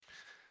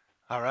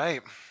All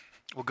right.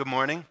 Well, good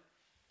morning.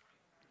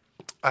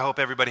 I hope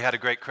everybody had a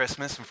great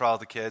Christmas, and for all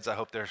the kids, I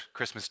hope their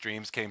Christmas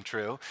dreams came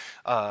true.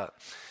 Uh,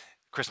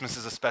 Christmas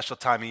is a special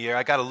time of year.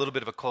 I got a little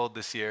bit of a cold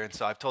this year, and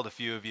so I've told a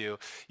few of you.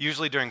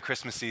 Usually during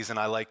Christmas season,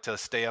 I like to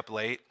stay up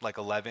late, like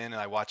 11, and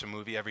I watch a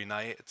movie every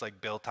night. It's like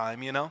Bill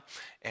time, you know?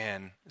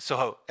 And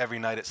so every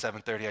night at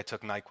 7:30, I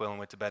took NyQuil and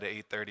went to bed at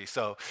 8:30.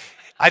 So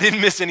I didn't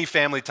miss any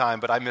family time,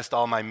 but I missed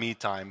all my me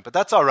time. But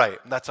that's all right.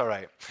 That's all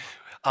right.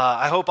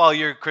 I hope all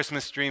your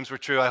Christmas dreams were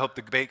true. I hope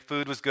the baked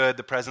food was good,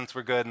 the presents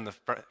were good, and the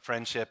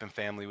friendship and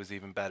family was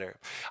even better.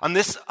 On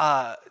this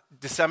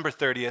December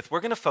 30th, we're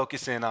going to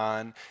focus in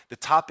on the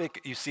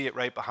topic, you see it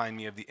right behind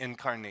me, of the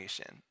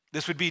incarnation.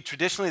 This would be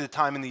traditionally the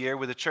time in the year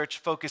where the church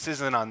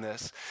focuses in on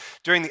this.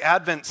 During the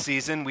Advent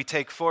season, we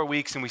take 4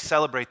 weeks and we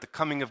celebrate the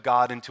coming of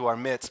God into our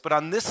midst. But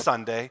on this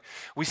Sunday,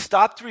 we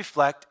stop to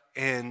reflect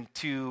and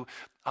to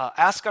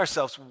ask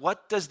ourselves,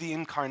 what does the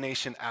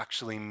incarnation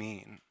actually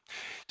mean?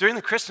 During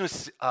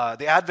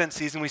the Advent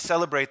season, we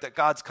celebrate that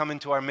God's come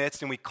into our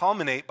midst, and we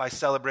culminate by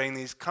celebrating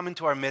these come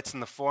into our midst in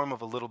the form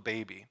of a little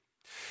baby.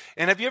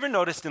 And have you ever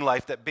noticed in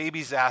life that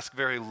babies ask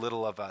very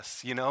little of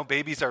us? You know,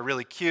 babies are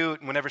really cute,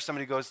 and whenever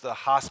somebody goes to the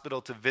hospital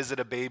to visit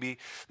a baby,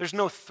 there's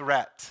no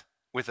threat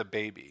with a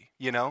baby,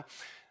 you know?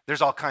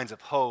 There's all kinds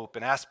of hope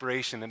and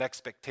aspiration and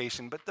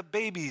expectation, but the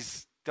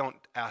babies don't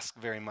ask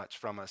very much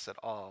from us at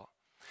all.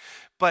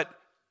 But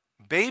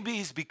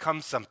babies become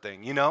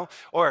something, you know?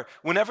 Or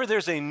whenever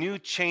there's a new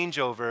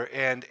changeover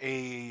and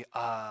a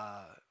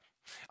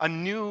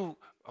new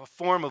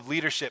form of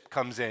leadership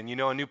comes in, you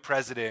know, a new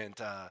president,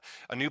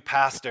 a new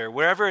pastor,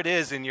 wherever it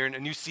is, and you're a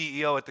new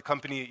CEO at the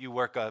company that you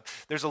work at,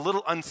 there's a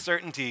little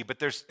uncertainty, but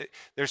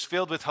there's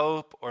filled with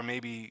hope, or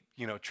maybe,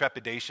 you know,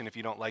 trepidation if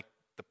you don't like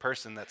the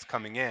person that's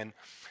coming in.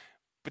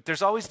 But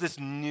there's always this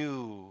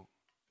new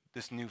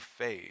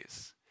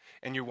phase,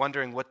 and you're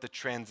wondering what the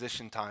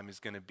transition time is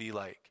going to be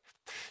like.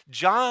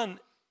 John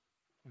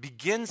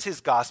begins his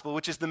gospel,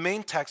 which is the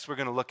main text we're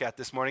going to look at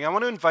this morning. I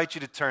want to invite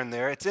you to turn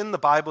there. It's in the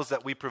Bibles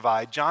that we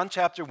provide. John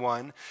chapter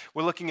 1.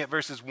 We're looking at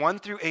verses 1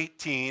 through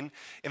 18,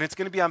 and it's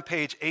going to be on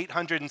page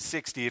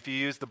 860 if you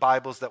use the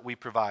Bibles that we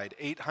provide.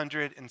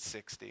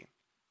 860.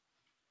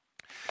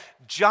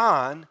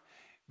 John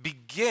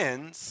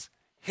begins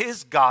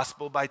his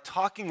gospel by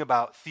talking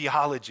about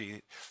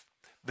theology,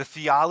 the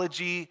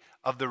theology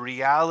of the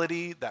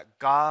reality that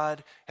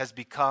God has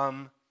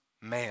become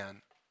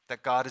man.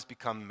 That God has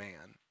become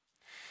man.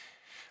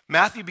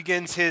 Matthew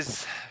begins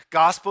his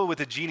gospel with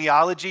a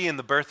genealogy and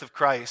the birth of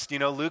Christ. You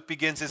know, Luke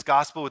begins his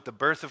gospel with the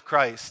birth of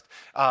Christ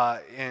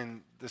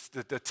and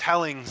the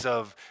tellings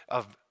of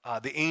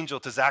the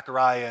angel to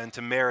Zechariah and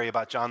to Mary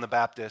about John the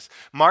Baptist.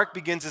 Mark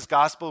begins his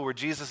gospel where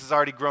Jesus has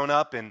already grown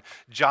up and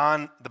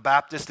John the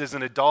Baptist is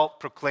an adult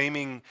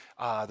proclaiming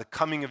the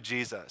coming of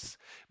Jesus.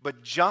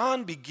 But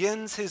John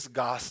begins his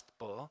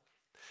gospel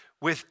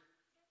with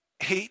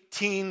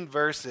 18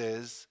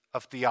 verses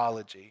of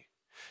theology,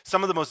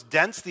 some of the most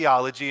dense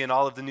theology in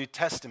all of the New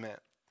Testament,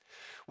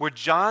 where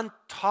John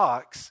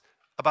talks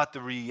about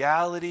the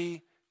reality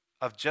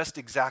of just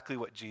exactly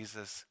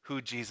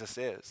who Jesus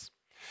is.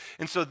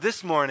 And so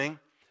this morning,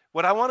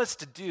 what I want us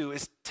to do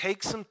is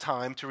take some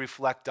time to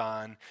reflect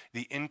on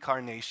the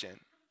incarnation.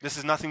 This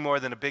is nothing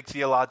more than a big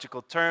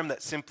theological term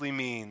that simply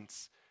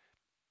means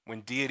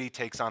when deity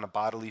takes on a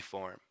bodily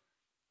form.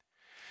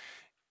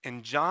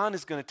 And John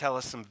is going to tell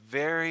us some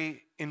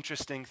very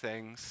interesting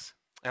things,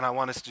 and I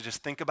want us to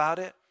just think about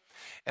it.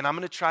 And I'm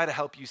going to try to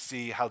help you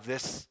see how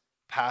this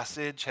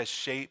passage has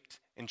shaped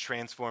and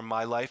transformed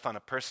my life on a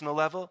personal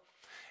level.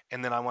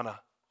 And then I want to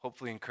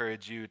hopefully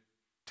encourage you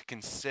to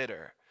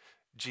consider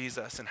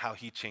Jesus and how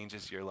he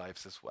changes your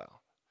lives as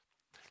well.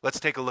 Let's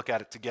take a look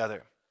at it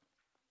together.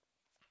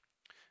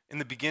 In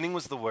the beginning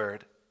was the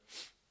Word,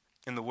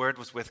 and the Word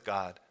was with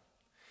God,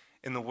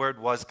 and the Word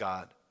was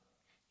God.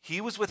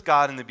 He was with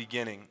God in the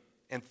beginning,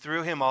 and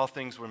through him all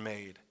things were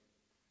made.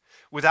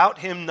 Without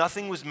him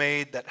nothing was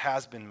made that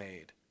has been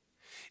made.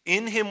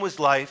 In him was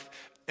life,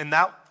 and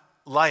that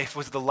life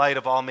was the light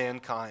of all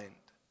mankind.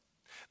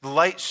 The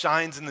light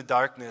shines in the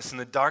darkness, and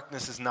the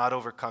darkness has not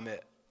overcome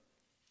it.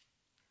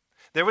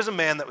 There was a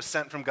man that was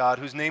sent from God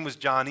whose name was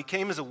John. He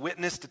came as a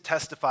witness to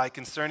testify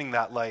concerning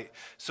that light,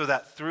 so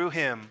that through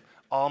him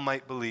all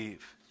might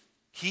believe.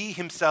 He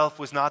himself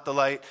was not the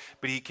light,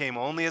 but he came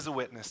only as a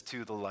witness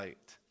to the light.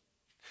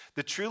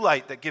 The true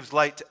light that gives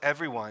light to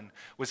everyone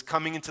was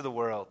coming into the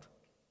world.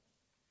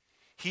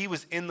 He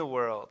was in the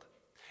world,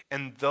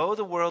 and though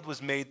the world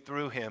was made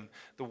through him,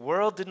 the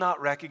world did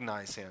not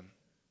recognize him.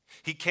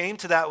 He came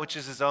to that which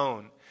is his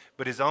own,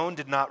 but his own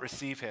did not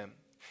receive him.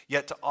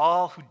 Yet to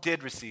all who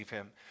did receive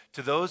him,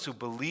 to those who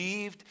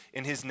believed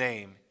in his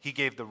name, he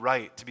gave the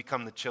right to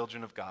become the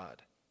children of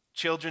God.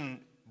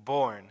 Children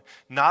born,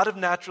 not of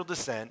natural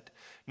descent,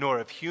 nor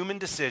of human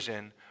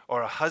decision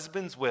or a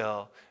husband's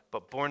will,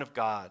 but born of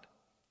God.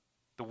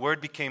 The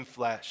Word became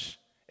flesh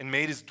and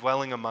made his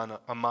dwelling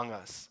among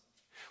us.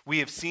 We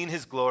have seen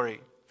his glory,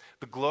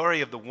 the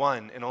glory of the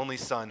one and only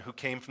Son who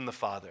came from the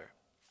Father,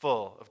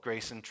 full of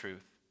grace and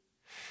truth.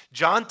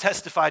 John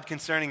testified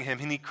concerning him,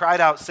 and he cried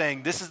out,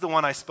 saying, "This is the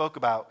one I spoke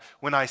about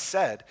when I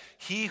said,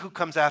 'He who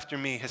comes after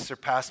me has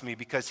surpassed me,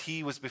 because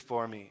he was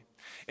before me.'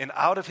 And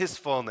out of his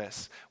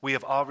fullness we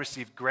have all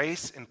received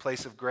grace in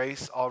place of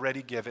grace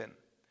already given.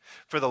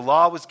 For the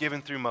law was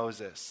given through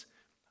Moses,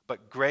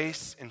 but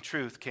grace and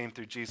truth came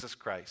through Jesus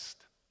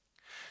Christ.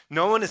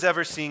 No one has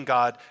ever seen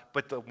God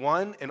but the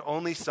one and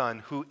only Son,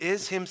 who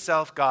is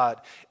himself God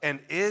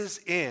and is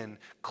in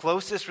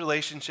closest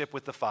relationship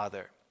with the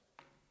Father,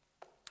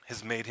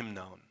 has made him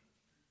known."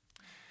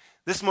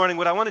 This morning,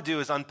 what I want to do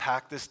is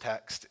unpack this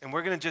text, and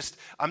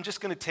I'm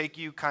just going to take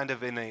you kind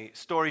of in a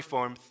story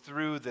form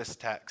through this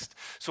text.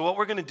 So what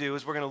we're going to do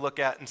is we're going to look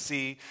at and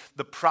see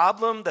the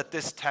problem that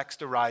this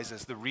text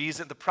arises.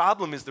 The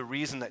problem is the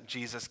reason that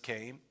Jesus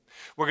came.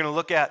 We're going to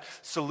look at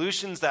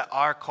solutions that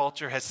our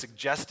culture has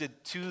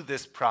suggested to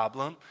this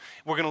problem.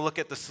 We're going to look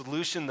at the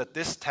solution that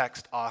this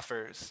text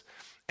offers,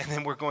 and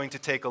then we're going to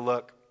take a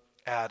look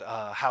at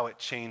how it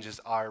changes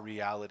our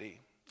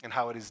reality and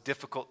how it is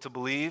difficult to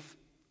believe.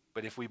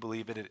 But if we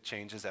believe it, it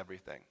changes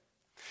everything.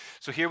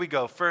 So here we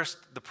go.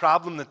 First, the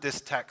problem that this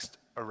text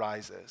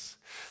arises.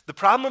 The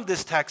problem of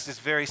this text is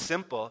very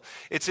simple.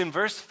 It's in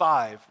verse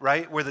 5,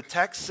 right, where the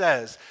text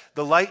says,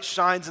 "The light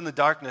shines in the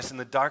darkness, and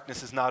the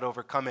darkness has not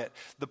overcome it."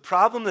 The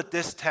problem that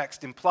this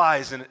text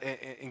implies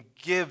and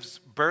gives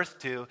birth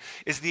to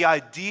is the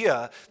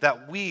idea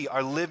that we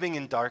are living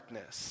in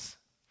darkness.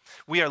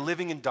 We are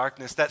living in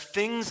darkness, that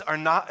things are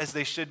not as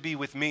they should be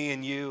with me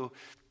and you,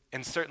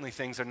 and certainly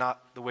things are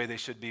not the way they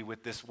should be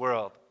with this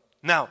world.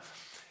 Now,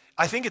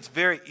 I think it's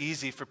very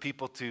easy for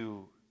people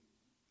to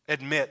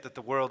admit that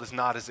the world is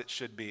not as it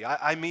should be.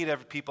 I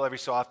meet people every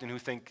so often who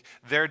think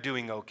they're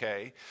doing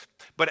okay,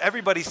 but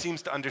everybody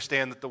seems to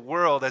understand that the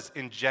world as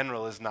in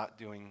general is not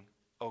doing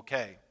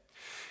okay.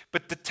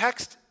 But the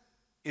text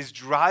is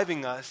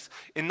driving us,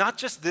 and not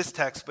just this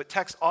text, but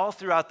texts all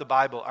throughout the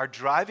Bible are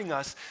driving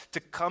us to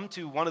come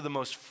to one of the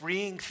most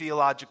freeing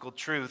theological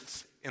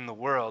truths in the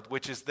world,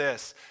 which is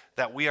this: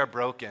 that we are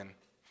broken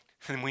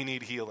and we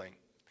need healing.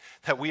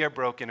 That we are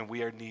broken and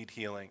we need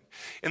healing.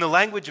 In the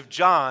language of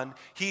John,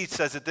 he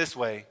says it this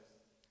way: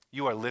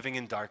 you are living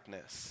in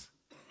darkness.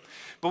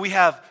 But we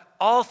have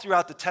all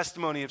throughout the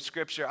testimony of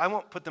Scripture, I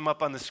won't put them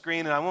up on the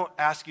screen and I won't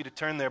ask you to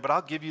turn there, but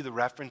I'll give you the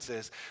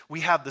references.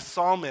 We have the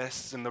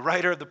psalmists and the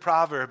writer of the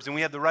Proverbs, and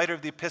we have the writer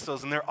of the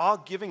epistles, and they're all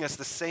giving us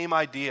the same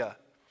idea.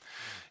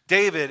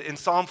 David in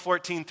Psalm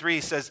 14:3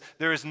 says,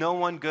 "There is no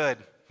one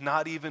good,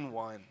 not even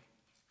one."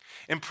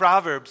 In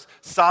Proverbs,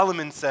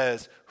 Solomon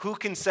says, "Who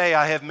can say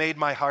I have made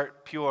my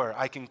heart pure?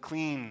 I can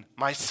clean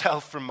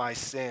myself from my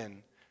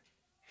sin."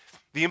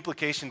 The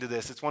implication to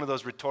this, it's one of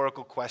those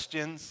rhetorical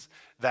questions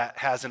that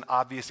has an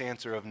obvious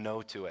answer of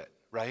no to it,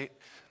 right?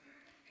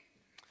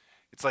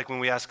 It's like when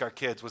we ask our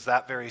kids, was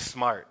that very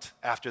smart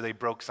after they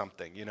broke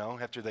something,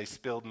 after they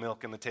spilled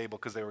milk on the table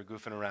because they were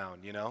goofing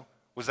around,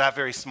 Was that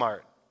very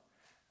smart?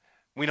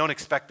 We don't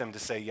expect them to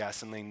say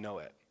yes, and they know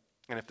it.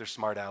 And if they're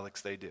smart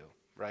Alex, they do,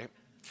 right?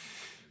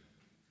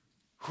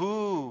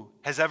 Who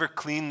has ever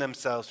cleaned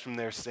themselves from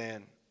their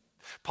sin?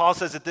 Paul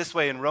says it this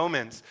way in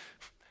Romans,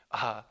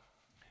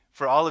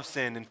 "For all have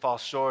sinned and fall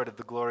short of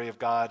the glory of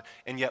God."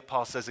 And yet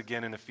Paul says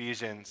again in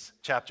Ephesians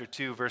chapter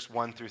 2, verse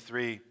 1 through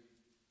 3,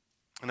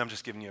 and I'm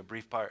just giving you a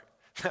brief part,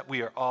 that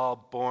we are all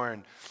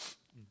born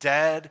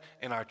dead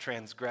in our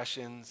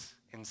transgressions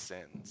and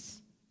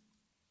sins.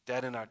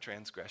 Dead in our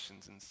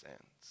transgressions and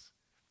sins.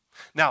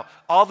 Now,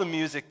 all the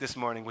music this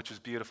morning, which was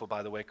beautiful,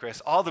 by the way,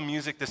 Chris, all the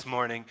music this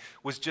morning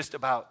was just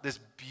about this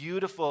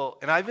beautiful,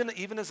 and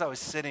even as I was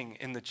sitting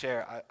in the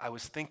chair, I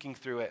was thinking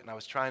through it, and I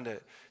was trying to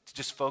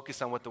just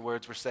focus on what the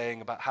words were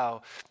saying about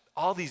how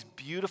all these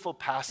beautiful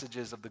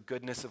passages of the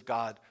goodness of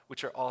God,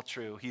 which are all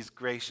true. He's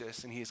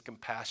gracious and he is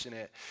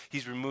compassionate.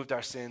 He's removed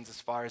our sins as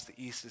far as the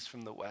east is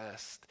from the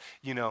west.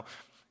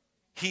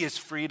 He has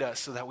freed us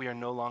so that we are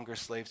no longer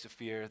slaves of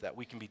fear, that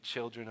we can be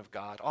children of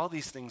God. All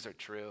these things are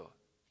true.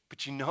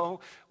 But you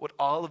know what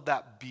all of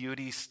that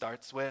beauty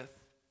starts with?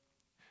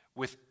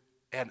 With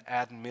an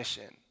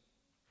admission.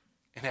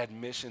 An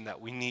admission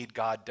that we need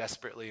God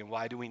desperately. And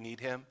why do we need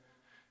him?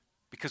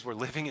 Because we're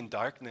living in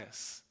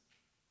darkness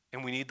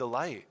and we need the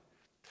light.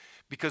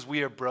 Because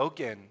we are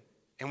broken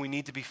and we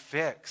need to be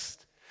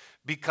fixed.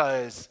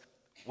 Because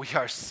we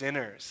are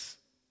sinners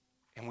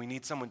and we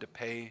need someone to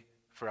pay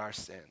for our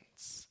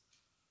sins.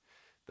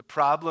 The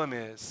problem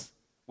is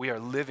we are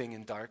living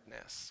in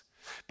darkness.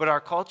 But our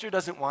culture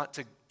doesn't want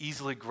to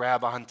easily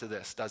grab onto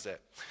this, does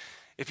it?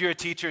 If you're a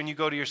teacher and you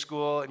go to your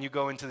school and you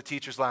go into the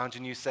teacher's lounge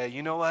and you say,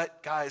 "You know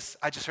what, guys,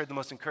 I just heard the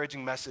most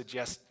encouraging message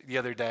the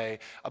other day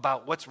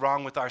about what's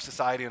wrong with our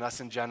society and us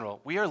in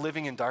general. We are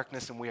living in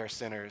darkness and we are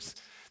sinners."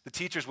 The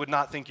teachers would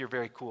not think you're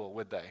very cool,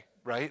 would they?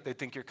 Right? They'd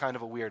think you're kind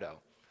of a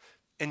weirdo.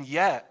 And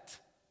yet,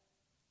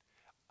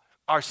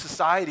 our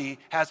society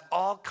has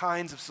all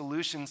kinds of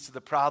solutions to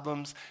the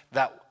problems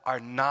that are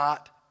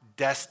not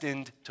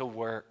destined to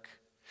work.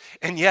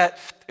 And yet,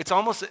 it's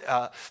almost,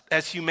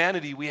 as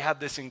humanity, we have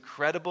this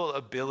incredible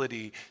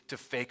ability to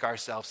fake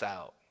ourselves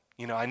out.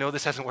 I know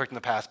this hasn't worked in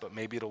the past, but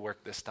maybe it'll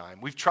work this time.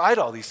 We've tried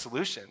all these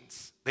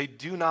solutions. They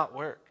do not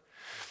work.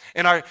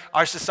 And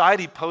our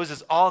society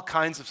poses all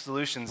kinds of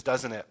solutions,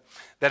 doesn't it?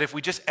 That if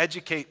we just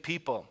educate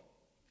people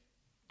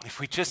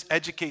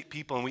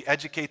and we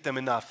educate them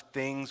enough,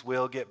 things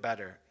will get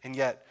better. And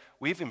yet,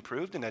 we've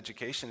improved in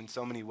education in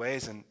so many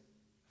ways, and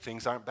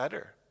things aren't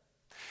better.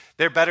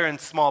 They're better in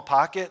small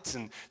pockets,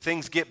 and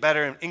things get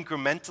better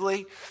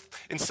incrementally.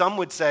 And some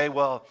would say,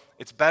 well,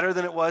 it's better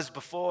than it was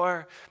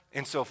before,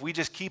 and so if we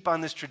just keep on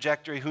this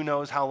trajectory, who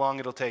knows how long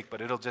it'll take, but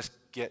it'll just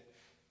get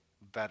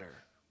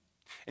better.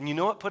 And you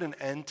know what put an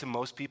end to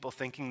most people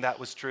thinking that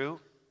was true?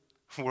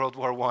 World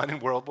War I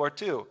and World War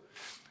II.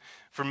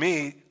 For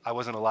me, I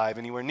wasn't alive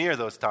anywhere near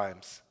those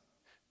times.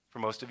 For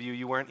most of you,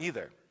 you weren't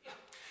either.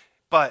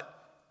 But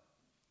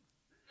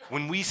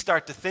when we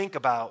start to think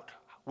about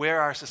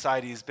where our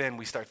society has been,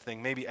 we start to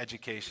think maybe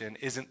education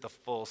isn't the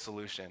full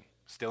solution.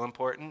 Still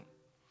important.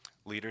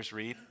 Leaders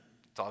read.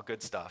 It's all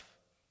good stuff.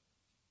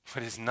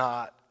 But it's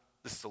not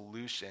the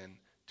solution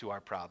to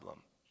our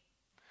problem.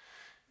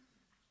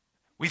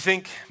 We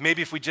think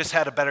maybe if we just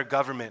had a better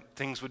government,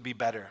 things would be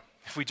better.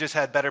 If we just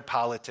had better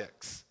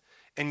politics.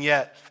 And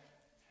yet,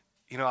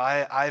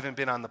 I haven't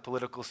been on the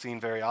political scene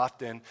very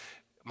often.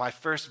 My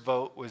first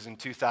vote was in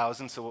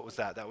 2000, so what was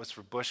that? That was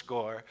for Bush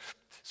Gore.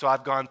 So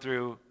I've gone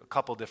through a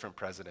couple different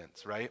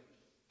presidents, right?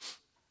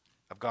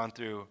 I've gone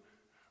through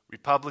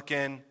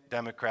Republican,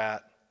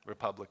 Democrat,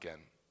 Republican.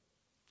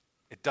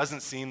 It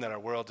doesn't seem that our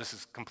world just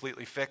is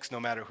completely fixed no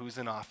matter who's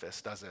in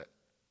office, does it?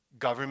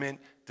 Government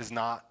does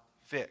not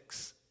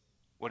fix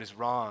what is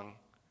wrong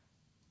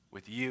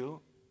with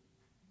you,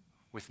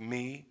 with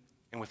me,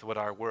 and with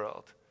our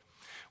world.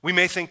 We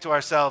may think to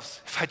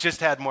ourselves, if I just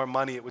had more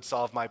money, it would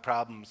solve my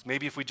problems.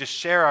 Maybe if we just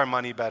share our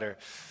money better.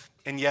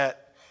 And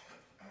yet,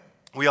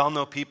 we all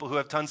know people who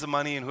have tons of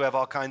money and who have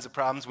all kinds of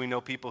problems. We know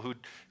people who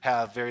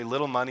have very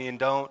little money and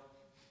don't.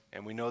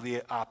 And we know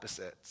the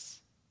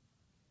opposites.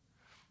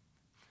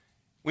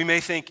 We may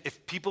think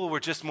if people were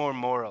just more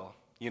moral,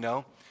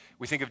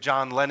 We think of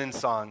John Lennon's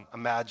song,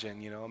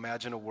 Imagine,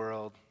 imagine a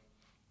world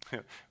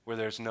where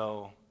there's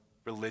no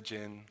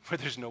religion, where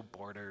there's no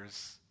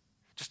borders.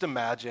 Just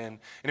imagine.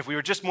 And if we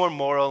were just more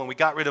moral and we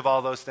got rid of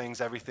all those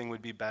things, everything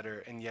would be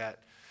better. And yet,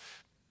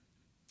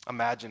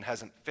 Imagine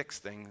hasn't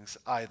fixed things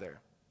either.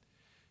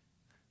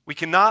 We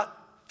cannot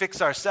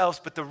fix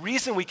ourselves, but the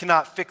reason we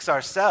cannot fix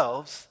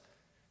ourselves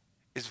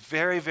is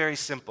very, very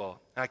simple.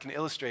 And I can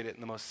illustrate it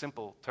in the most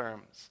simple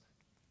terms.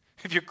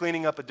 If you're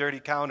cleaning up a dirty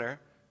counter,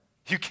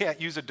 you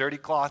can't use a dirty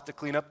cloth to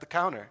clean up the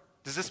counter.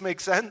 Does this make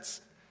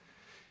sense?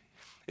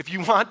 If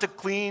you want to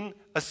clean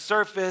a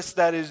surface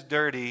that is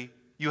dirty,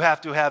 you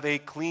have to have a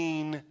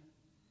clean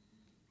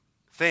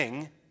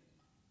thing,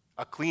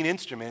 a clean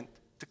instrument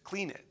to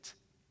clean it.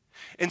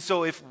 And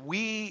so if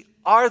we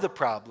are the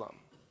problem,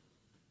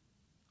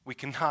 we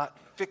cannot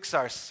fix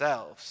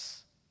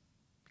ourselves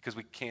because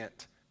we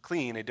can't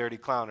clean a dirty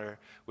counter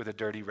with a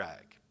dirty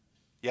rag.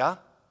 Yeah?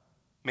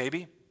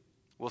 Maybe?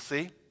 We'll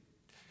see.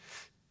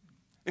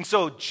 And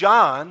so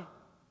John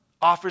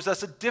offers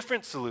us a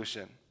different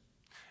solution.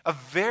 A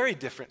very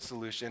different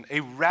solution, a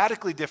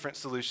radically different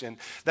solution,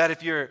 that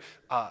if you're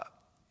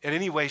in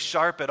any way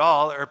sharp at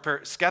all or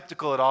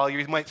skeptical at all,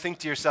 you might think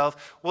to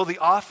yourself, well, the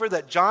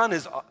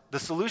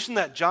solution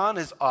that John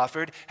has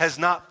offered has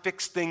not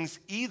fixed things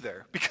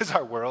either because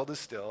our world is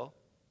still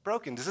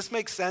broken. Does this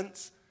make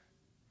sense?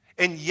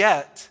 And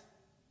yet,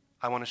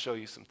 I want to show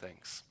you some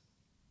things.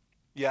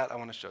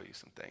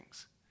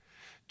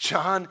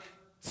 John's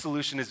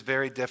solution is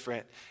very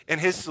different,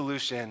 and his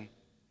solution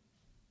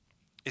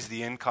is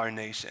the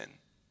incarnation.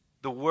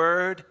 The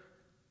Word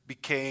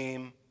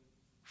became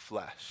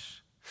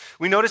flesh.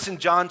 We notice in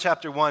John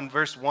chapter 1,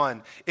 verse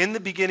 1, in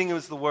the beginning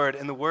was the Word,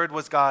 and the Word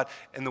was God,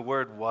 and the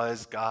Word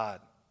was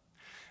God.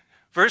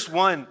 Verse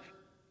 1,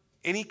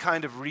 any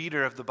kind of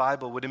reader of the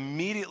Bible would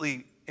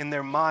immediately in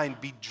their mind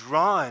be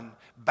drawn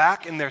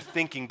back in their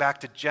thinking,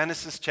 back to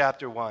Genesis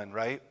chapter 1,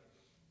 right?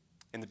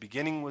 In the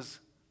beginning was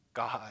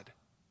God,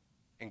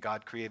 and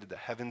God created the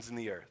heavens and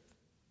the earth.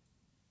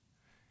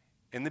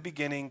 In the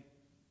beginning,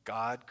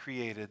 God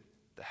created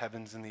the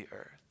heavens and the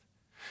earth.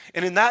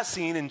 And in that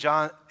scene in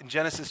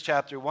Genesis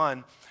chapter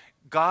 1,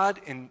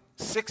 God in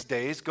 6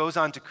 days goes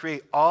on to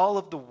create all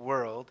of the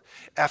world.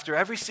 After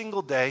every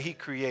single day, he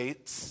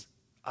creates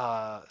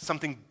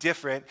something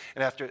different.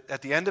 And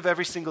at the end of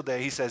every single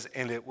day, he says,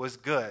 and it was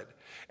good.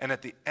 And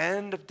at the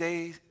end of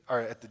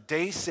at the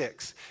day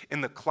 6,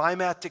 in the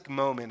climactic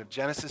moment of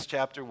Genesis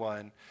chapter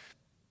 1,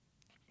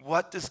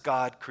 what does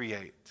God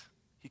create?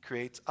 He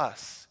creates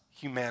us,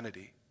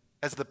 humanity,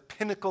 as the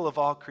pinnacle of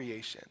all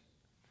creation.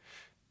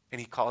 And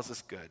he calls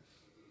us good.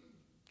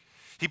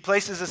 He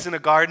places us in a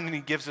garden and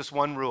he gives us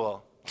one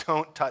rule.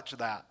 Don't touch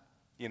that,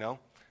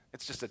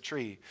 It's just a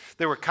tree.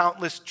 There were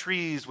countless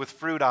trees with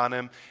fruit on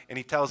them, and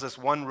he tells us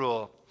one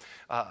rule.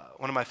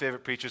 One of my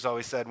favorite preachers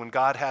always said, when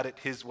God had it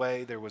his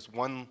way, there was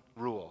one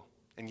rule,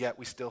 and yet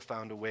we still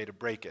found a way to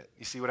break it.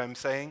 You see what I'm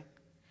saying?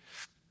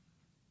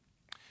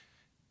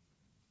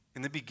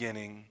 In the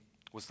beginning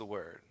was the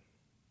Word.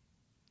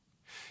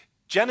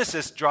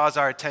 Genesis draws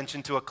our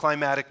attention to a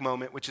climatic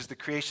moment, which is the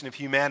creation of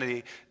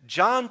humanity.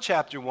 John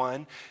chapter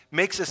 1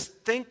 makes us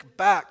think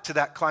back to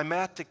that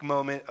climatic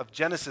moment of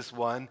Genesis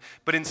 1,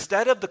 but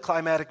instead of the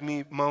climatic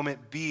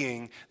moment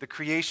being the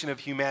creation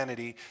of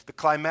humanity, the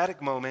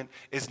climatic moment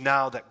is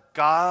now that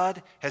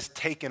God has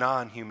taken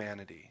on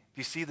humanity. Do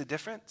you see the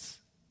difference?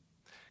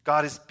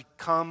 God has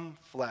become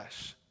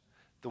flesh.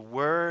 The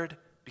Word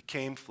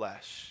became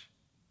flesh.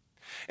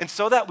 And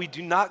so that we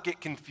do not get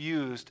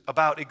confused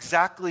about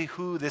exactly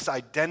who this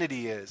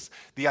identity is,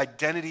 the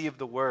identity of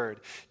the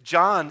Word.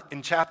 John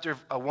in chapter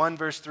 1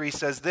 verse 3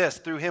 says this,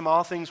 "Through him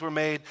all things were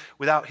made,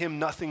 without him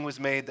nothing was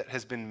made that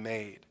has been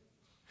made."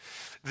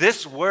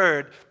 This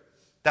Word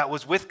that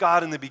was with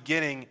God in the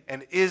beginning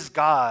and is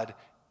God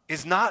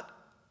is not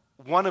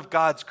one of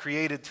God's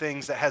created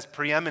things that has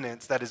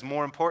preeminence, that is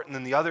more important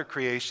than the other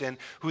creation,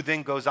 who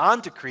then goes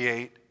on to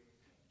create.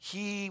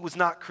 He was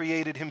not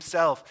created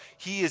himself.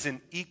 He is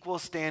in equal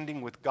standing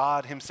with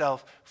God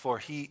himself, for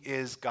he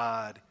is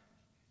God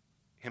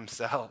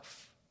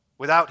himself.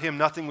 Without him,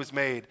 nothing was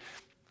made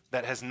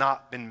that has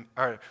not been,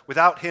 or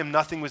without him,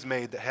 nothing was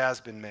made that has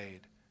been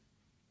made.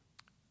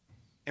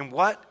 And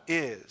what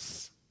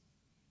is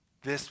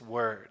this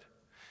Word?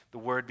 The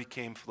Word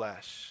became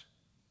flesh.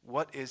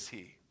 What is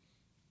he?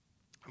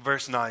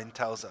 Verse 9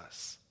 tells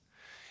us.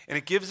 And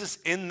it gives us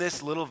in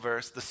this little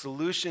verse the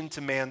solution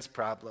to man's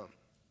problem.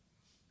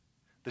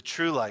 The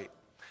true light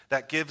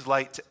that gives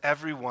light to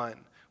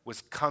everyone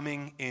was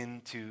coming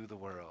into the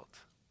world.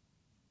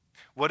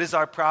 What is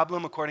our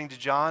problem? According to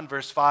John,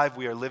 verse 5,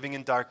 we are living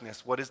in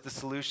darkness. What is the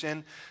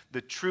solution? The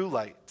true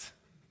light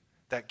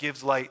that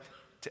gives light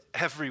to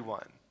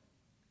everyone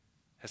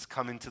has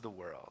come into the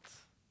world.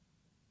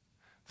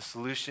 The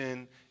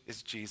solution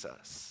is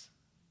Jesus.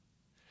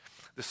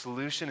 The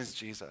solution is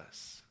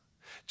Jesus.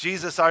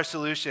 Jesus, our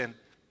solution,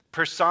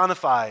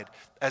 personified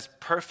as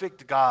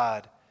perfect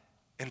God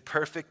and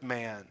perfect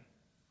man,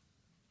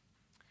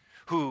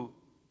 who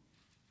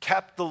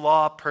kept the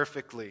law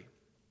perfectly,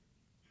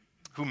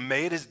 who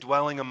made his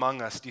dwelling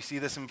among us. Do you see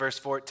this in verse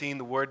 14?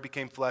 The Word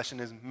became flesh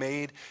and has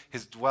made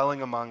his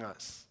dwelling among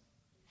us.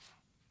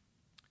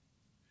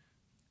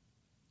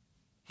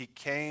 He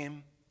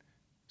came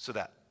so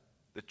that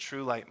the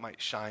true light might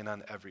shine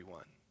on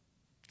everyone.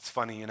 It's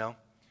funny, you know?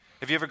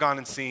 Have you ever gone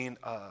and seen,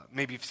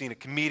 maybe you've seen a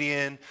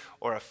comedian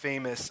or a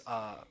famous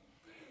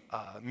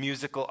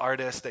musical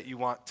artist that you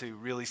want to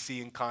really see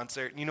in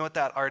concert? And you know what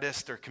that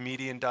artist or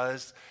comedian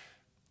does?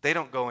 They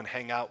don't go and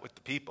hang out with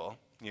the people,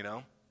 you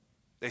know?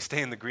 They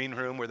stay in the green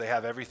room where they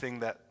have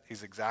everything that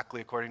is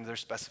exactly according to their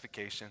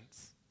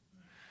specifications.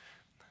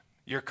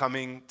 You're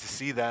coming to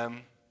see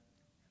them,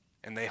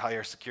 and they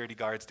hire security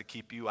guards to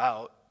keep you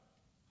out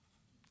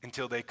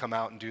until they come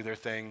out and do their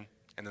thing,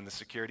 and then the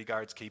security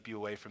guards keep you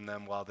away from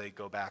them while they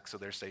go back so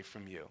they're safe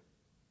from you.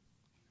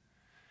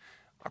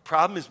 Our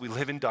problem is we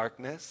live in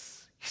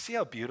darkness. You see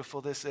how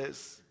beautiful this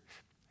is?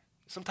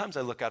 Sometimes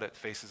I look out at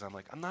faces, I'm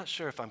like, I'm not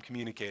sure if I'm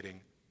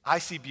communicating. I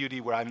see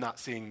beauty where I'm not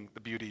seeing the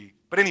beauty.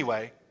 But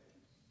anyway,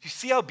 you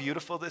see how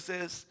beautiful this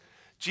is?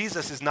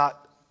 Jesus is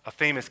not a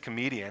famous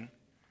comedian.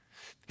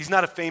 He's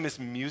not a famous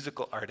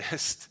musical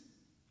artist.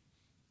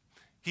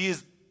 He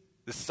is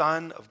the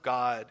Son of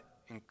God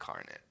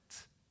incarnate.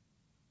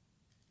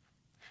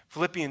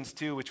 Philippians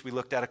 2, which we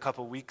looked at a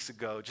couple weeks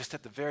ago, just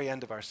at the very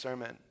end of our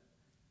sermon,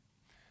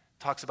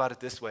 talks about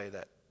it this way,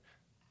 that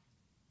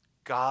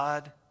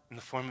God, in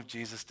the form of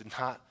Jesus, did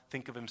not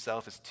think of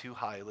himself as too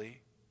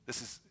highly.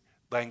 This is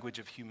language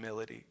of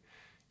humility.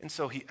 And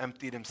so he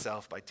emptied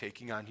himself by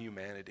taking on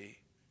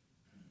humanity.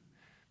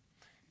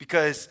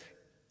 Because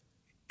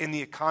in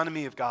the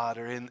economy of God,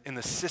 or in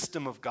the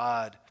system of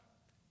God,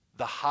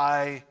 the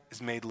high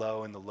is made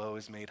low and the low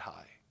is made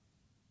high.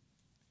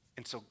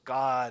 And so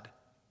God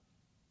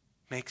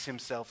makes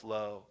himself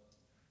low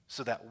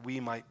so that we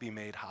might be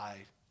made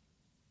high.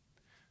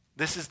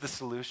 This is the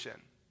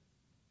solution.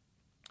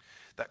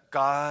 That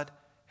God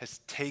has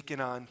taken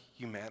on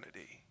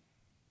humanity.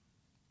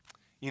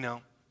 You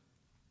know,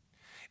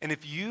 and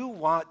if you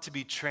want to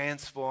be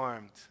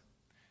transformed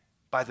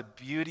by the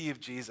beauty of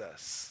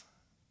Jesus,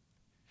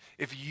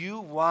 if you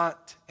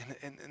want,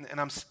 and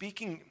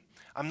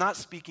I'm not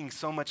speaking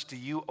so much to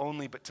you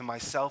only, but to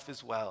myself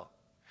as well.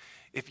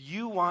 If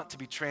you want to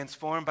be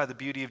transformed by the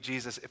beauty of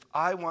Jesus, if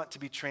I want to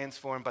be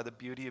transformed by the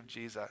beauty of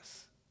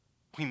Jesus,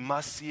 we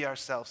must see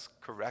ourselves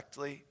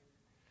correctly,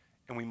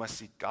 and we must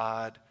see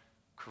God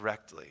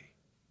correctly.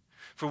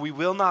 For we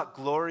will not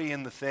glory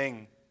in the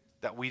thing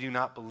that we do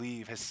not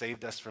believe has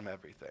saved us from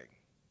everything.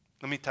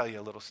 Let me tell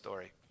you a little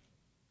story.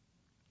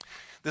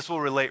 This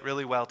will relate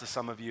really well to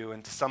some of you,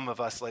 and to some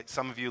of us, like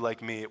some of you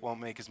like me, it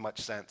won't make as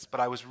much sense. But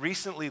I was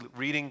recently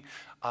reading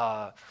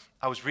a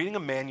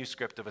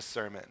manuscript of a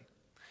sermon,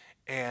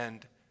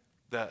 and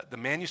the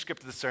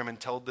manuscript of the sermon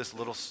told this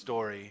little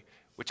story,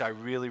 which I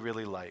really,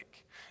 really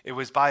like. It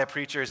was by a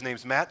preacher. His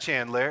name's Matt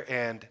Chandler,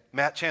 and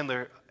Matt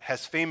Chandler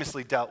has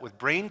famously dealt with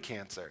brain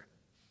cancer.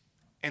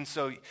 And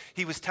so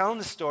he was telling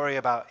the story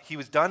about he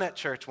was done at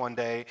church one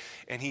day,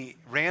 and he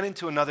ran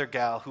into another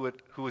gal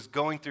who was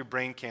going through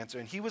brain cancer,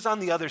 and he was on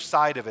the other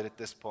side of it at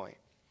this point.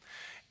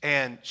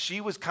 And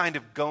she was kind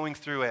of going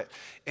through it.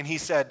 And he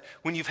said,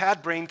 when you've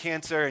had brain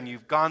cancer and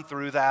you've gone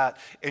through that,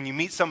 and you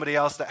meet somebody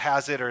else that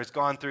has it or has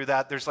gone through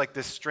that, there's like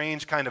this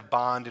strange kind of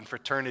bond and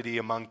fraternity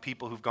among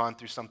people who've gone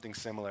through something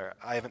similar.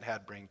 I haven't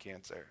had brain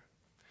cancer.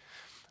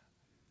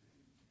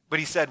 But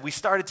he said, we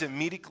started to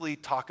immediately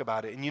talk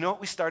about it. And you know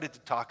what we started to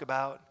talk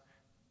about?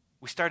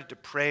 We started to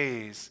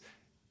praise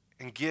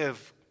and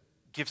give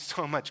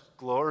so much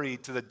glory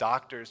to the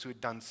doctors who had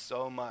done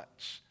so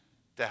much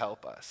to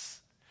help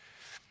us.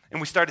 And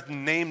we started to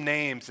name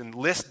names and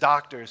list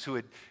doctors who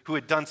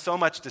had done so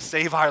much to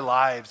save our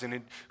lives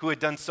and who had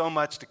done so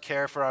much to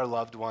care for our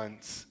loved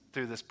ones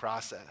through this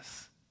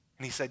process.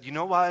 And he said, you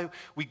know why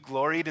we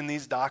gloried in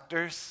these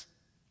doctors?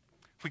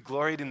 We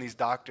gloried in these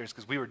doctors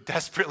because we were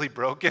desperately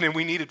broken and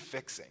we needed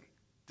fixing.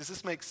 Does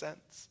this make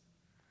sense?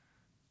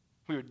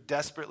 We were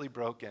desperately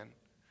broken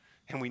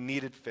and we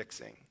needed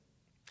fixing.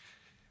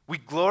 We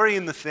glory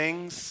in the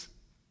things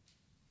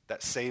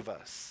that save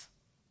us.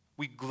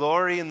 We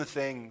glory in the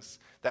things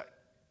that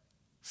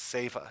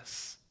save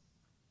us.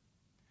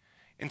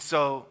 And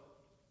so,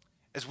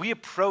 as we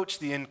approach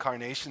the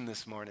incarnation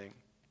this morning,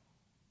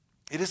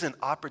 it is an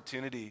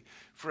opportunity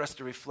for us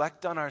to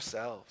reflect on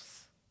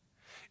ourselves.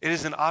 It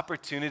is an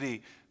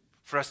opportunity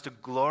for us to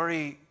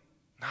glory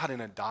not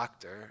in a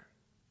doctor,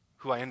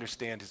 who I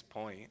understand his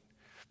point.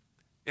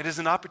 It is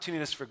an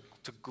opportunity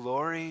to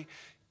glory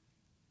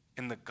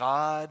in the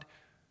God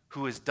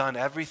who has done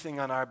everything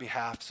on our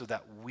behalf so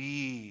that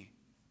we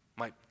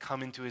might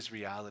come into his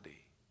reality.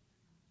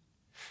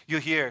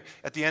 You'll hear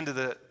at the end of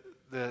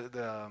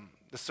the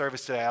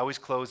service today, I always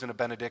close in a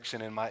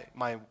benediction, and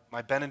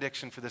my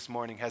benediction for this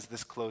morning has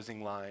this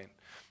closing line,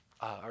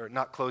 or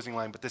not closing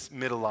line, but this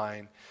middle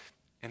line.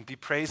 And be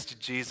praised to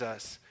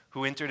Jesus,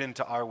 who entered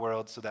into our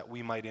world so that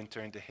we might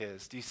enter into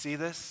his. Do you see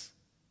this?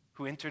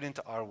 Who entered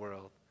into our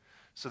world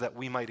so that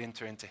we might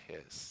enter into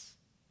his.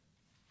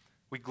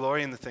 We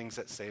glory in the things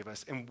that save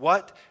us. And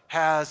what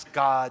has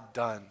God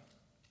done?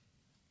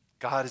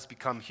 God has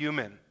become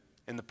human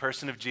in the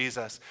person of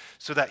Jesus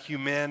so that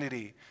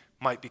humanity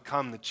might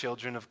become the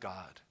children of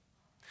God.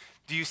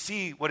 Do you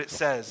see what it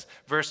says?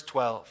 Verse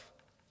 12.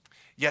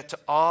 Yet to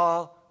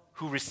all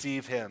who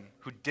receive him,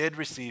 who did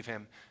receive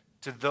him,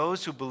 to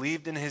those who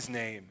believed in his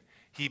name,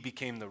 he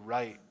became the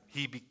right.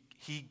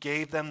 He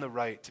gave them the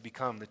right to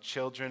become the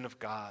children of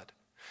God.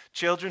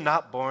 Children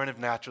not born of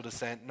natural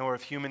descent, nor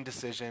of human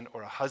decision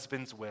or a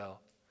husband's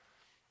will,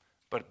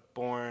 but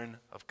born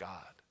of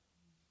God.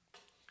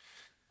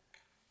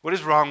 What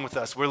is wrong with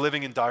us? We're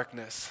living in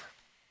darkness.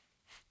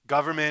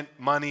 Government,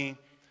 money,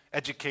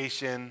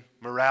 education,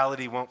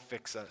 morality won't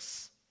fix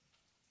us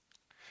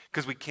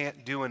because we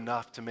can't do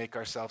enough to make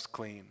ourselves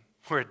clean.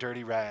 We're a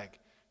dirty rag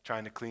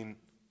trying to clean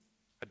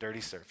a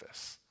dirty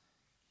surface.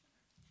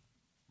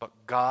 But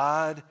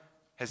God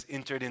has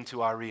entered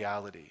into our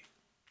reality.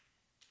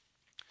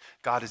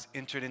 God has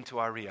entered into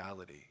our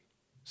reality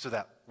so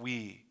that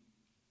we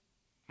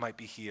might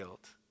be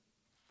healed.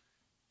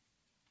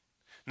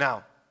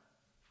 Now,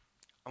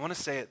 I want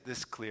to say it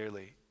this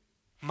clearly.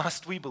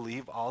 Must we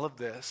believe all of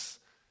this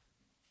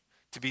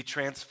to be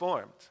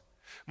transformed?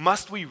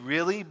 Must we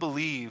really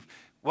believe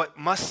what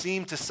must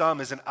seem to some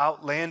as an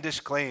outlandish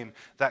claim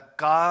that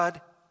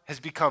God has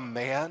become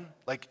man,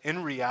 like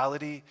in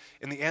reality?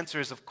 And the answer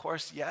is, of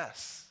course,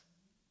 yes.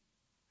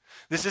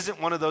 This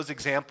isn't one of those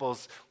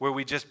examples where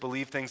we just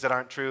believe things that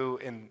aren't true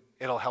and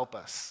it'll help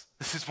us.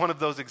 This is one of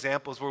those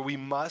examples where we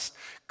must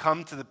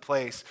come to the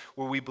place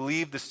where we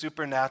believe the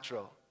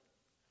supernatural,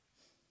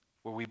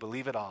 where we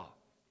believe it all.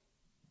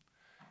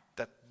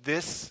 That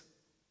this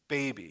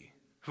baby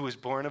who was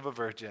born of a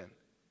virgin,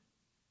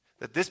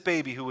 that this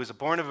baby who was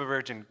born of a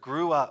virgin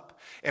grew up,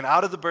 and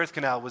out of the birth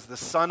canal was the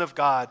Son of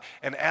God,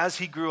 and as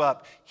he grew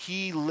up,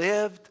 he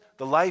lived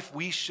the life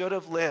we should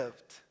have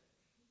lived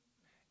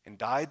and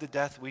died the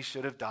death we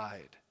should have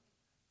died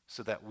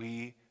so that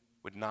we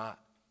would not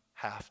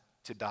have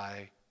to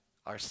die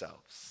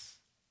ourselves.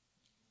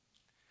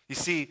 You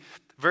see,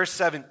 verse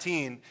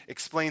 17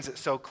 explains it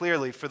so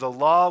clearly. For the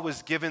law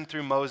was given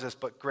through Moses,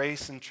 but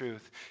grace and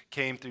truth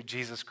came through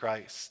Jesus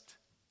Christ.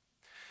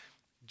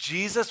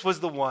 Jesus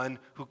was the one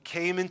who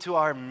came into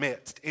our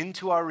midst,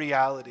 into our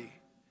reality,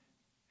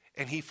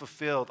 and he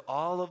fulfilled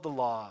all of the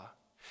law.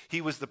 He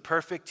was the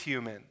perfect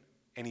human,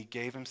 and he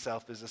gave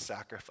himself as a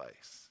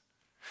sacrifice.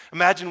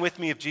 Imagine with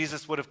me if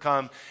Jesus would have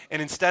come,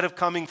 and instead of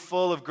coming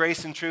full of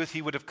grace and truth,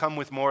 he would have come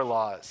with more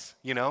laws.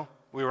 You know,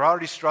 we were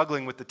already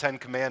struggling with the 10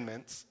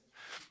 Commandments.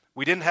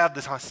 We didn't have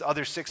the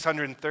other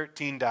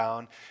 613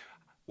 down.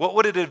 What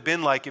would it have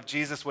been like if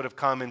Jesus would have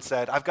come and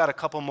said, I've got a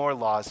couple more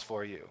laws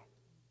for you?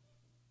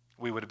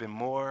 We would have been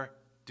more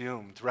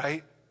doomed,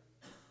 right?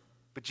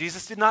 But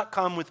Jesus did not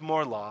come with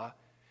more law.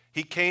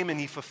 He came and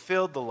he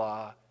fulfilled the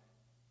law,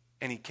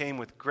 and he came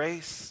with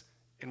grace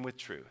and with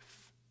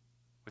truth.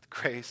 With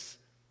grace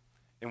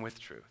and with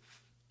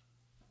truth.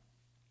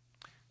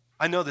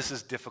 I know this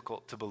is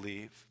difficult to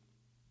believe.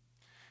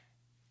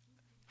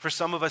 For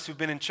some of us who've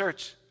been in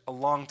church a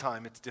long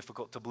time, it's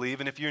difficult to believe.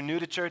 And if you're new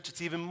to church, it's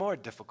even more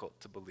difficult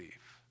to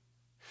believe.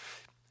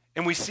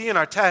 And we see in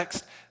our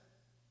text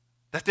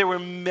that there were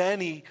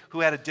many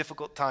who had a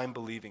difficult time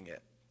believing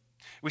it.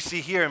 We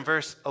see here in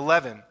verse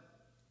 11,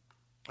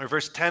 or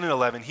verse 10 and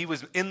 11, he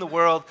was in the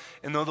world,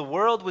 and though the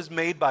world was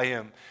made by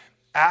him,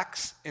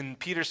 Acts in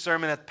Peter's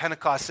sermon at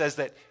Pentecost says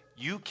that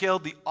you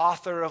killed the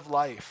author of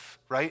life,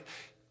 right?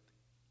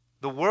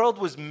 The world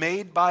was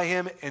made by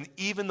him, and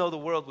even though the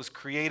world was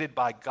created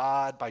by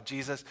God, by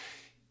Jesus,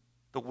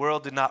 the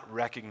world did not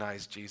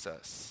recognize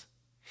Jesus.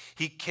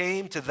 He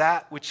came to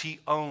that which he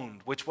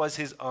owned, which was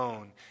his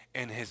own,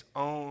 and his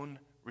own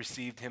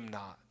received him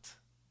not.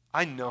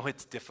 I know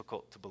it's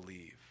difficult to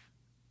believe.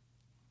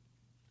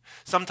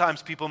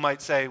 Sometimes people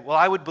might say, well,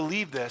 I would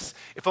believe this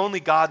if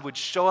only God would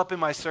show up in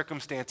my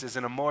circumstances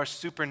in a more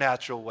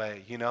supernatural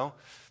way, you know?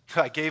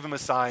 I gave him a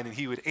sign and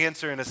he would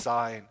answer in a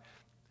sign.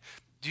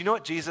 Do you know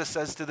what Jesus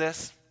says to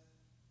this?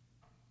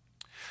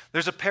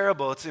 There's a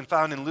parable. It's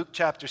found in Luke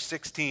chapter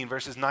 16,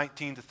 verses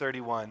 19 to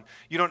 31.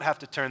 You don't have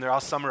to turn there.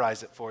 I'll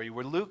summarize it for you.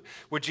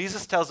 Where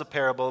Jesus tells a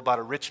parable about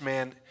a rich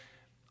man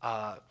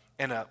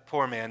and a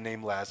poor man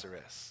named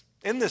Lazarus.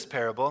 In this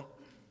parable,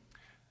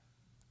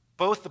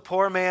 both the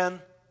poor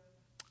man,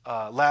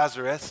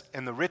 Lazarus,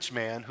 and the rich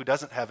man, who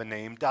doesn't have a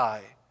name,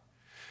 die.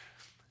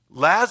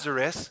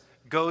 Lazarus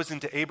goes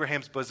into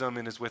Abraham's bosom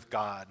and is with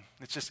God.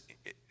 It's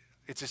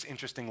just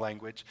interesting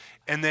language.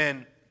 And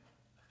then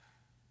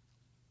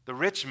the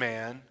rich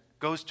man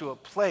goes to a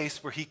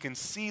place where he can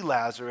see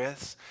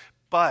Lazarus,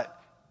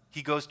 but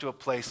he goes to a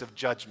place of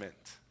judgment.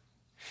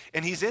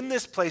 And he's in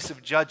this place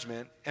of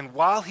judgment, and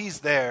while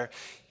he's there,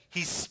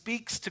 he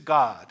speaks to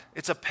God.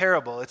 It's a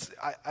parable.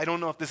 I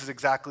don't know if this is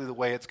exactly the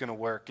way it's going to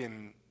work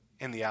in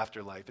the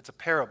afterlife. It's a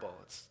parable.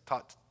 It's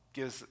taught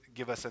to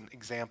give us an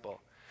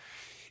example.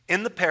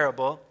 In the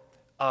parable,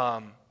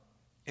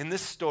 in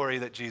this story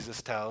that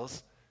Jesus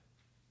tells,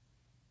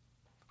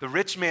 the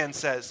rich man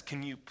says,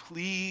 can you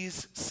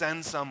please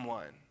send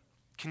someone?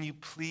 Can you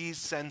please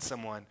send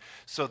someone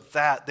so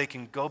that they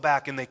can go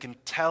back and they can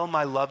tell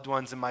my loved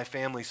ones and my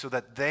family so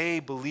that they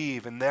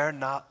believe and they're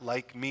not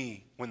like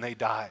me when they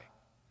die?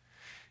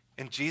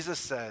 And Jesus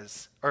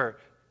says, or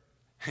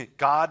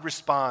God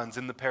responds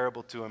in the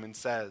parable to him and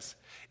says,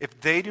 if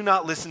they do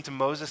not listen to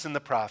Moses and the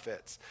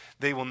prophets,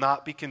 they will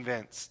not be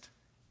convinced,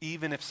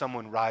 even if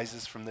someone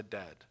rises from the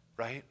dead,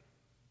 right?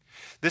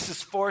 This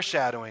is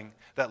foreshadowing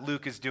that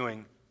Luke is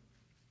doing.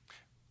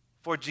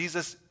 For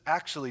Jesus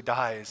actually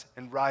dies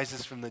and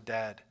rises from the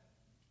dead,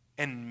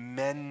 and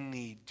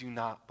many do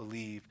not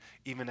believe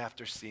even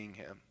after seeing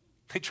him.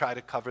 They try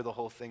to cover the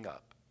whole thing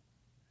up.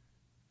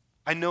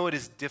 I know it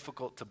is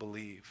difficult to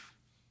believe.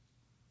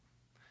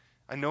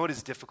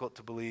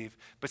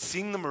 But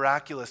seeing the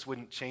miraculous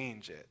wouldn't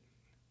change it.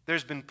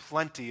 There's been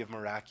plenty of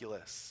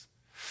miraculous.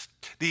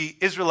 The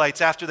Israelites,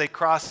 after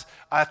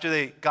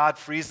God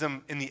frees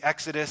them in the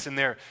Exodus and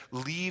they're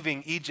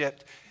leaving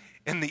Egypt,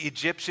 and the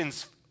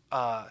Egyptians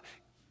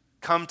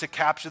come to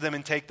capture them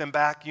and take them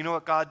back, you know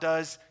what God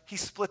does? He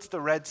splits the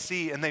Red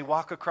Sea and they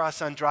walk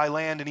across on dry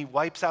land and he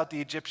wipes out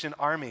the Egyptian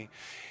army.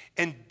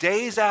 And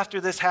days after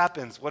this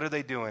happens, what are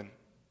they doing?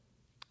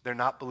 They're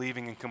not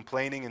believing and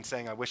complaining and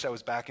saying, I wish I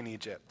was back in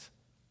Egypt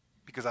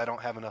because I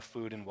don't have enough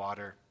food and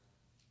water.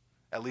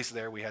 At least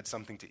there we had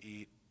something to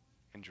eat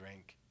and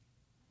drink.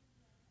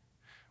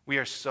 We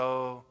are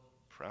so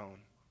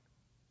prone.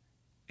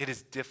 It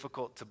is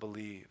difficult to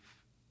believe.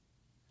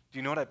 Do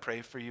you know what I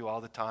pray for you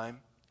all the time?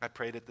 I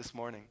prayed it this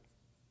morning.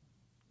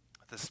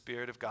 The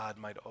Spirit of God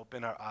might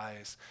open our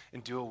eyes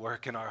and do a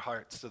work in our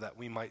hearts so that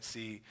we might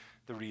see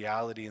the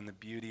reality and the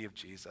beauty of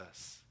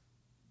Jesus.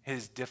 It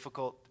is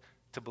difficult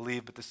to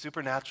believe, but the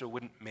supernatural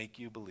wouldn't make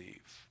you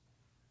believe.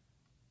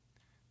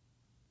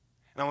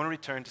 And I want to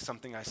return to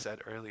something I said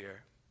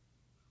earlier.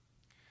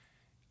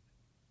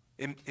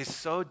 It is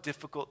so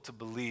difficult to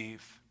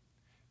believe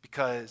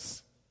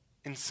because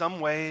in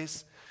some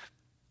ways,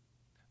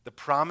 the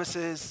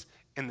promises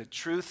and the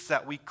truths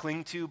that we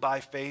cling to by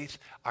faith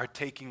are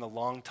taking a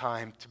long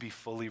time to be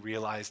fully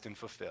realized and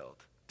fulfilled.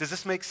 Does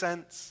this make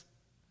sense?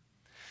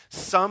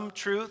 Some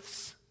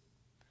truths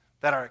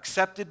that are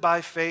accepted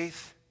by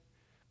faith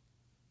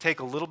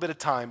take a little bit of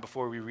time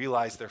before we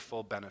realize their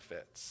full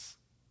benefits.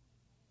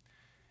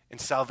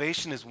 And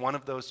salvation is one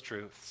of those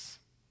truths.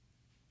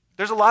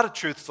 There's a lot of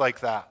truths like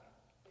that.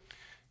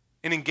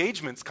 And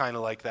engagement's kind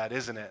of like that,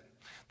 isn't it?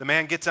 The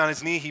man gets on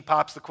his knee, he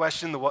pops the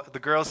question, the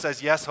girl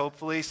says yes,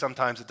 hopefully.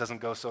 Sometimes it doesn't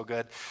go so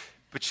good.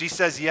 But she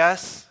says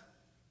yes,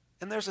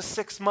 and there's a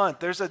 6-month,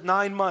 there's a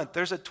 9-month,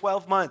 there's a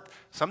 12-month.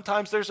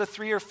 Sometimes there's a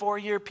 3 or 4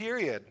 year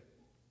period.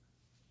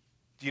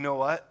 Do you know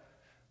what?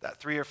 That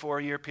 3 or 4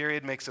 year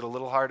period makes it a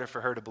little harder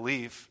for her to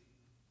believe.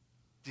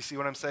 Do you see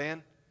what I'm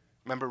saying?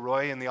 Remember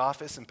Roy in The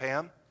Office and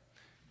Pam?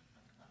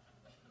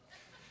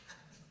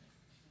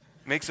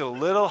 Makes it a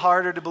little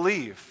harder to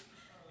believe.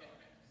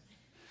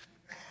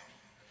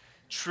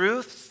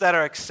 Truths that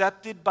are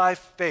accepted by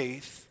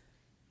faith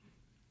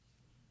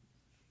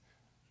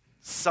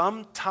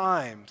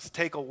sometimes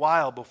take a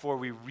while before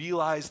we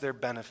realize their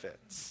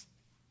benefits.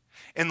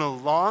 And the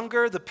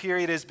longer the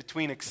period is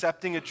between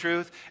accepting a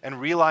truth and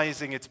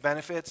realizing its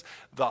benefits,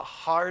 the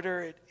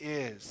harder it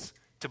is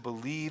to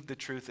believe the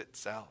truth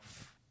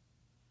itself.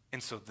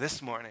 And so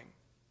this morning,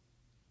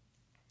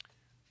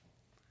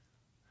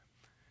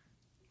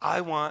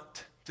 I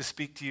want to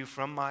speak to you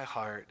from my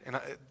heart, and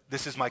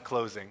this is my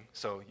closing,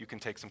 so you can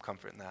take some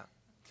comfort in that.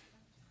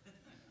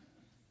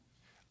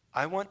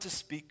 I want to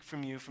speak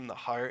from you from the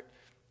heart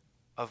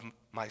of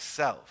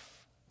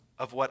myself,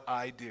 of what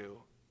I do.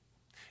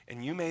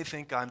 And you may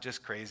think I'm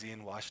just crazy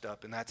and washed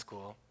up, and that's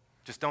cool.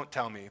 Just don't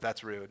tell me,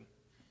 that's rude.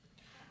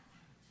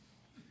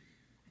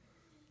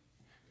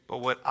 But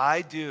what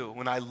I do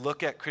when I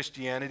look at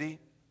Christianity,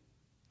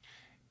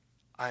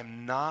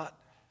 I'm not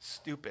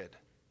stupid.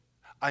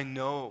 I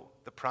know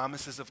the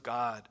promises of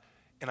God,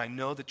 and I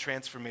know the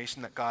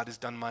transformation that God has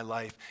done in my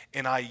life,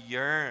 and I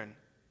yearn,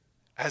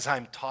 as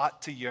I'm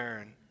taught to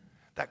yearn,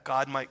 that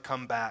God might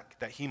come back,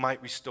 that he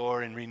might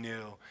restore and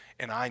renew,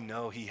 and I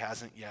know he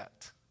hasn't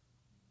yet.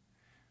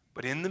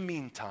 But in the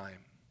meantime,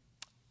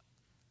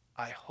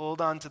 I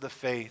hold on to the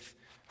faith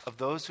of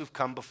those who've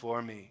come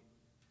before me.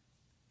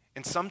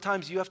 And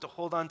sometimes you have to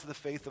hold on to the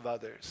faith of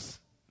others,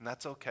 and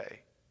that's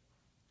okay.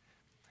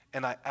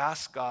 And I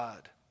ask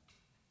God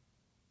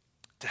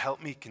to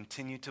help me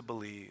continue to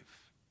believe,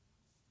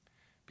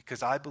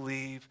 because I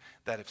believe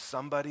that if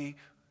somebody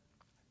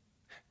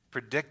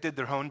predicted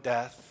their own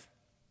death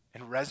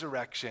and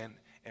resurrection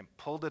and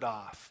pulled it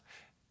off,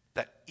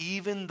 that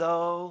even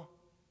though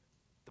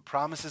the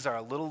promises are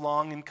a little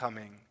long in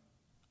coming,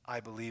 I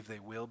believe they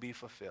will be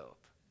fulfilled.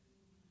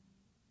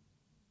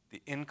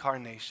 The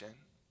incarnation.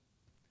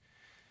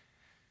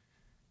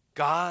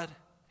 God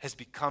has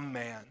become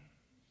man.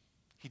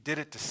 He did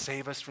it to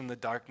save us from the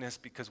darkness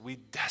because we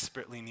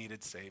desperately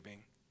needed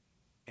saving,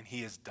 and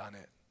he has done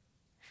it.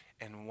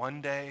 And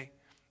one day,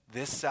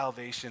 this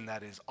salvation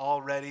that is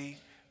already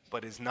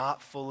but is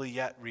not fully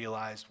yet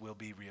realized will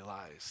be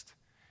realized.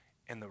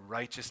 And the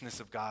righteousness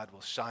of God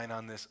will shine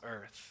on this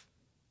earth,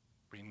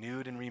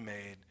 renewed and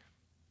remade.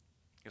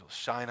 It'll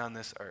shine on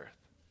this earth.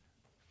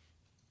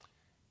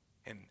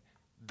 And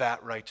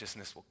that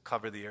righteousness will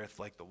cover the earth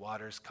like the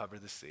waters cover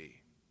the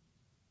sea.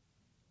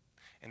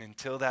 And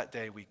until that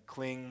day, we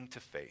cling to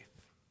faith.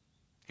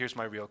 Here's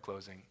my real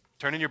closing.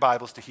 Turn in your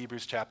Bibles to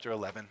Hebrews chapter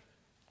 11.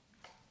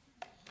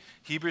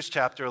 Hebrews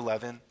chapter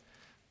 11.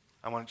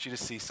 I want you to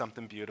see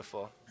something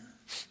beautiful.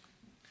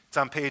 It's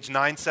on page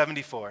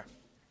 974.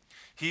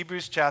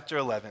 Hebrews chapter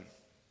 11.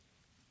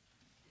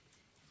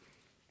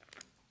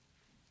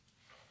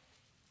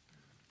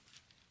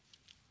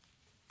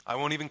 I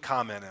won't even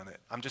comment on it.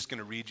 I'm just going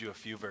to read you a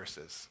few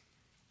verses.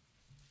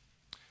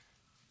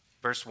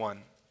 Verse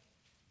 1.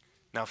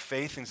 Now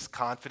faith is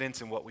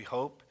confidence in what we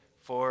hope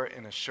for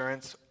and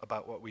assurance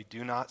about what we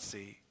do not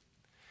see.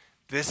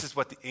 This is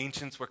what the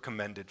ancients were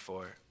commended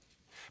for.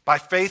 By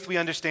faith we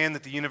understand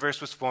that the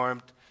universe was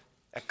formed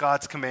at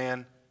God's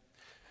command,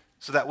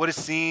 so that what is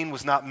seen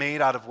was not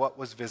made out of what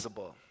was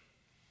visible.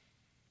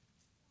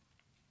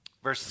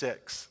 Verse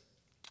 6.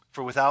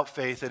 For without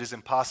faith it is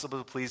impossible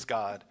to please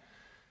God.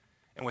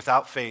 And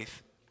without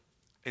faith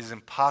it is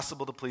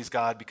impossible to please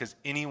God, because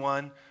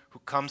anyone who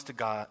comes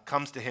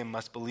to him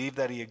must believe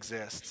that he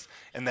exists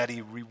and that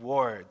he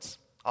rewards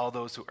all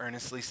those who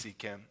earnestly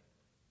seek him.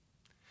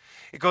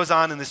 It goes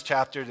on in this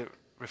chapter to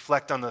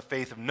reflect on the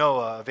faith of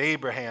Noah, of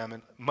Abraham,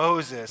 and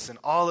Moses, and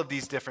all of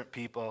these different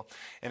people.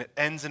 And it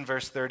ends in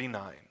verse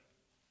 39.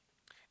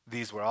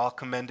 These were all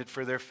commended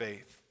for their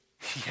faith.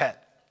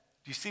 Yet,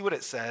 do you see what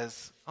it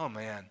says? Oh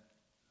man,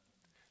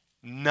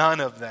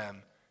 none of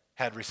them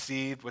had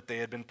received what they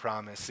had been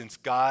promised, since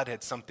God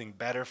had something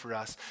better for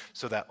us,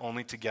 so that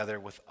only together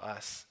with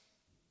us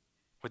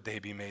would they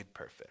be made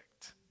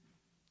perfect.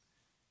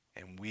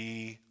 And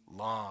we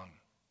long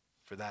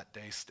for that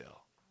day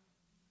still.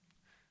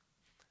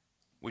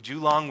 Would you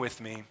long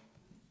with me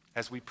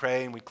as we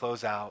pray and we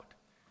close out,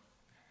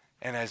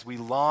 and as we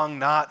long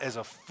not as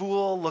a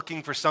fool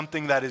looking for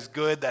something that is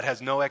good, that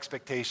has no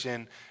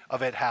expectation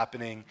of it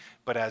happening,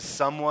 but as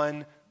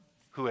someone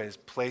who has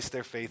placed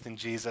their faith in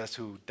Jesus,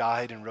 who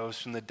died and rose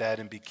from the dead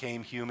and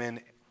became human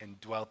and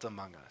dwelt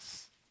among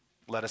us.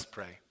 Let us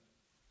pray.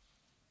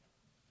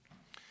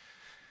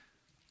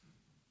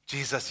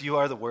 Jesus, you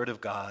are the Word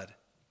of God.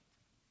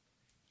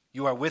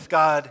 You are with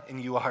God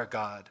and you are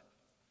God.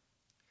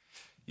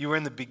 You were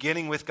in the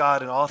beginning with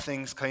God, and all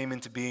things came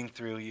into being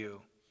through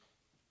you.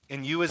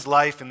 And you is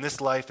life, and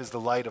this life is the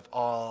light of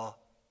all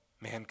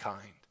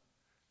mankind.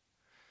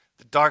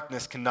 The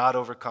darkness cannot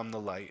overcome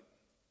the light.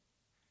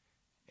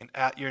 And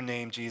at your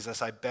name,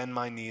 Jesus, I bend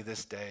my knee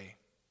this day.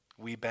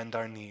 We bend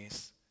our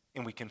knees,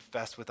 and we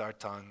confess with our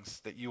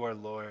tongues that you are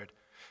Lord,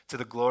 to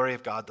the glory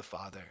of God the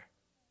Father.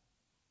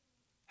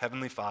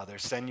 Heavenly Father,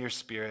 send your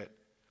Spirit,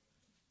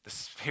 the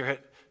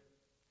Spirit,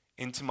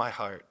 into my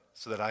heart,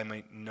 so that I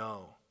might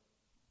know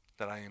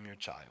that I am your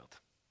child.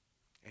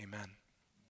 Amen.